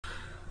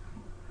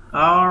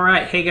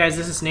Alright, hey guys,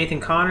 this is Nathan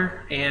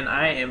Connor, and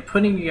I am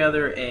putting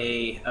together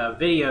a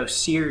video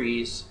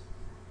series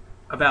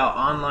about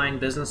online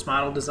business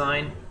model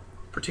design,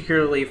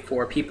 particularly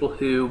for people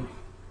who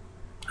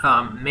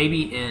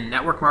maybe in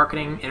network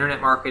marketing, internet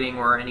marketing,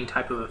 or any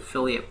type of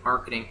affiliate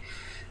marketing.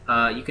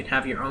 You can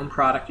have your own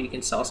product, you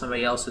can sell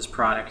somebody else's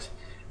product.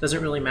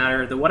 Doesn't really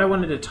matter. What I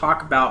wanted to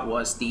talk about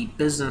was the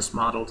business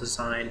model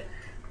design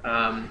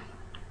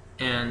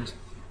and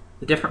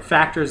the different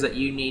factors that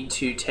you need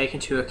to take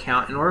into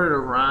account in order to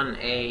run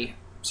a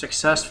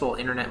successful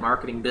internet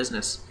marketing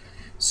business.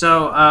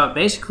 So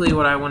basically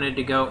what I wanted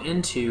to go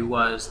into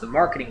was the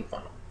marketing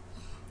funnel.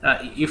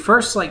 The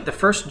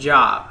first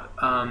job,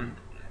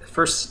 the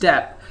first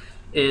step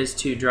is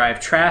to drive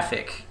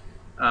traffic,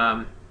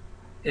 and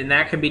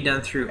that can be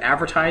done through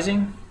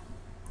advertising,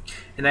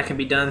 and that can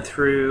be done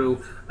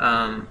through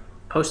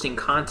posting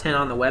content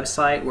on the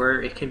website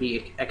where it can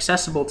be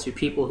accessible to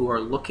people who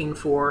are looking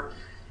for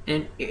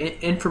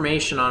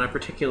information on a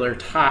particular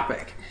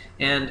topic,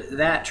 and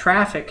that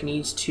traffic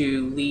needs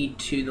to lead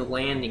to the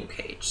landing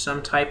page.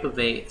 Some type of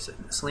this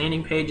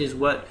landing page is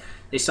what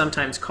they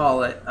sometimes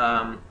call it.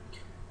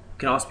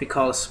 Can also be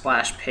called a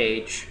splash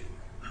page.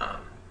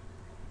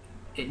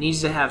 It needs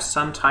to have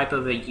some type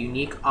of a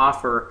unique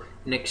offer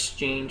in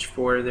exchange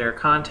for their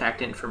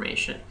contact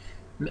information.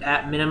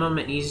 At minimum,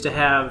 it needs to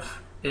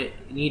have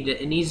it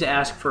needs to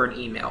ask for an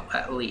email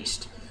at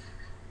least.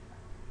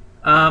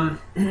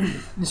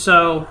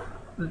 So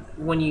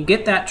when you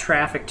get that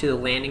traffic to the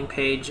landing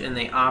page and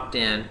they opt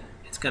in,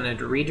 it's going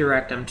to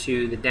redirect them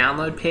to the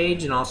download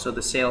page and also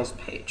the sales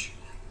page.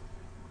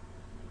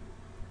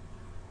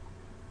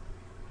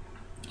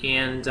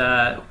 And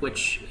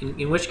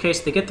in which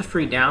case they get the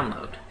free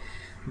download,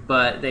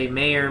 but they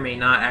may or may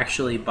not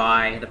actually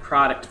buy the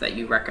product that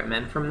you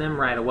recommend from them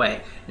right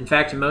away. In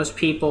fact, most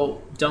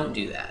people don't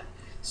do that.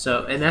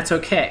 And that's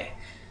okay.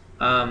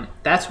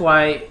 That's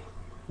why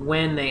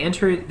when they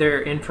enter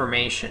their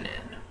information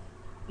in,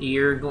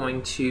 you're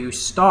going to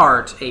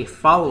start a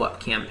follow-up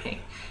campaign,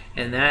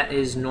 and that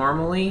is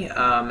normally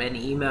an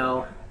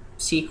email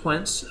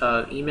sequence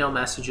of email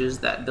messages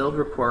that build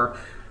rapport,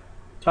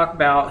 talk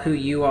about who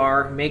you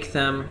are, make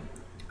them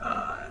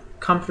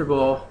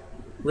comfortable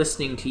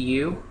listening to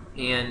you,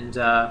 and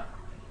so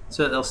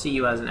that they'll see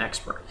you as an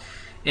expert.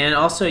 And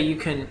also you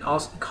can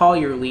also call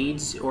your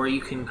leads, or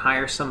you can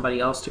hire somebody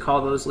else to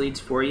call those leads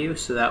for you,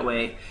 so that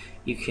way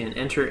you can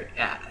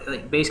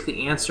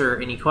basically answer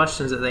any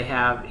questions that they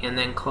have and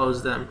then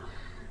close them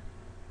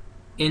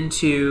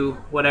into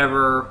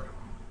whatever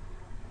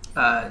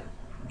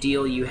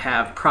deal you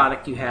have,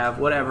 product you have,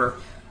 whatever,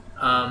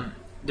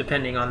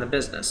 depending on the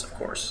business, of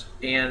course.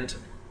 And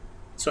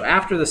so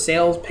after the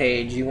sales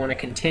page, you want to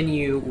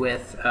continue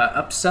with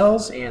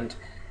upsells and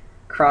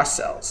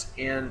cross-sells.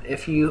 And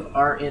if you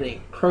are in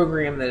a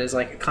program that is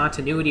like a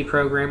continuity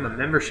program, a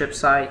membership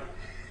site,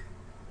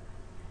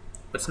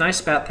 what's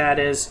nice about that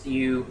is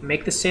you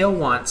make the sale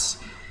once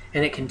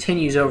and it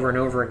continues over and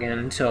over again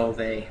until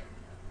they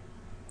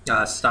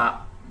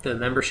stop the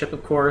membership,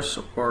 of course,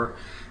 or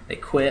they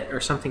quit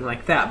or something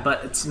like that.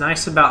 But it's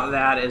nice about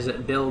that is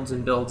it builds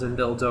and builds and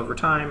builds over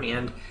time,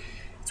 and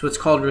it's what's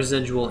called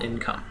residual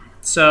income.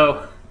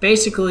 So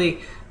basically,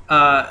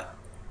 the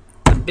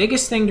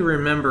biggest thing to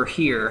remember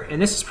here,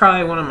 and this is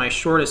probably one of my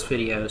shortest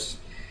videos,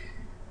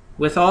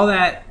 with all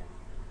that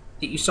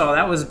you saw,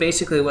 that was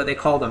basically what they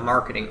call the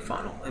marketing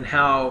funnel, and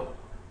how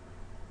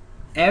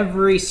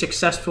every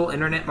successful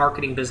internet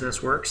marketing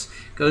business works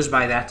goes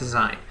by that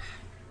design.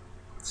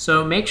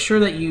 So make sure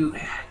that you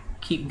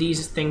keep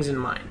these things in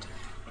mind.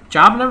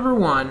 Job number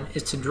one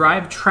is to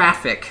drive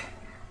traffic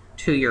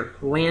to your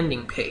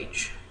landing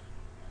page,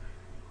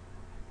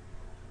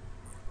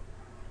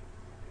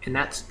 and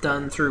that's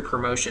done through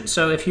promotion.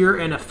 So if you're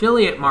an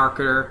affiliate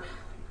marketer,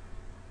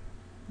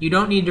 you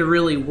don't need to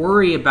really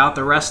worry about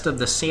the rest of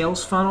the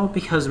sales funnel,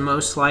 because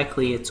most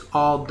likely it's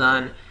all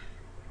done.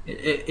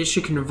 It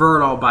should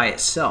convert all by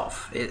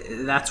itself.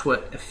 That's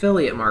what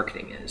affiliate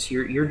marketing is.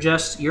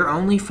 Your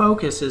only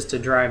focus is to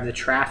drive the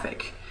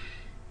traffic.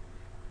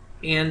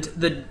 And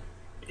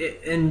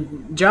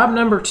job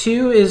number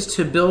two is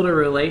to build a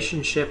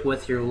relationship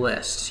with your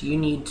list. You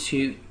need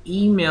to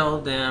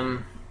email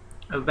them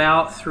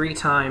about 3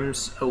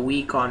 times a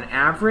week on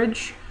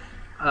average.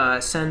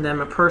 Send them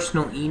a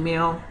personal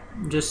email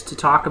just to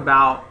talk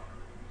about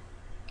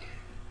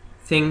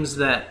things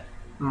that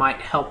might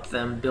help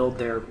them build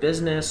their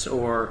business,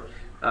 or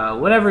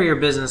whatever your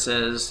business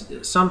is,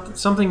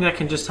 something that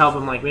can just help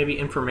them, like maybe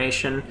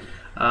information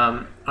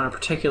on a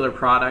particular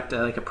product,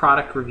 like a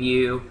product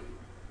review,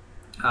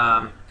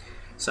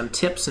 some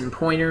tips and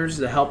pointers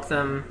to help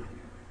them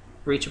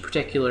reach a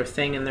particular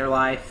thing in their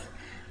life,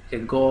 like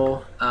a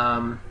goal,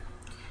 a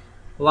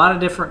lot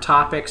of different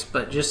topics,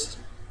 but just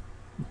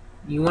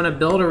you want to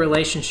build a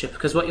relationship,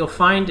 because what you'll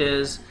find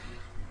is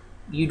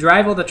you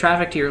drive all the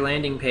traffic to your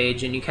landing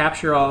page and you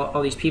capture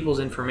all these people's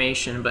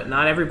information, but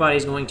not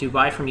everybody's going to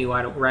buy from you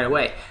right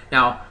away.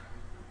 Now,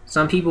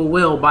 some people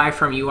will buy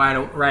from you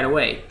right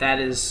away. That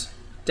is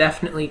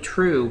definitely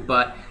true,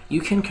 but you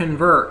can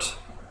convert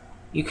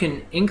you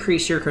can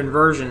increase your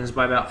conversions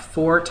by about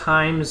 4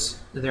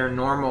 times their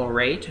normal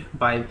rate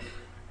by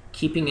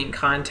keeping in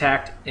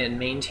contact and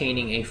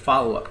maintaining a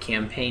follow-up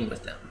campaign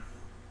with them,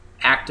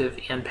 active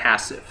and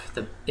passive.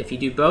 If you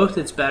do both,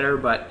 it's better,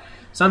 but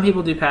some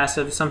people do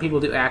passive, some people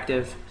do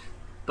active.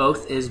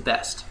 Both is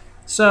best.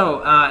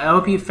 So I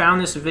hope you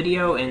found this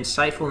video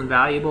insightful and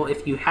valuable.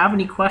 If you have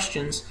any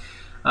questions,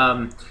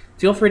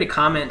 feel free to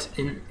comment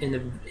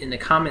in the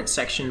comment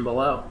section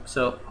below.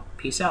 So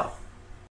peace out.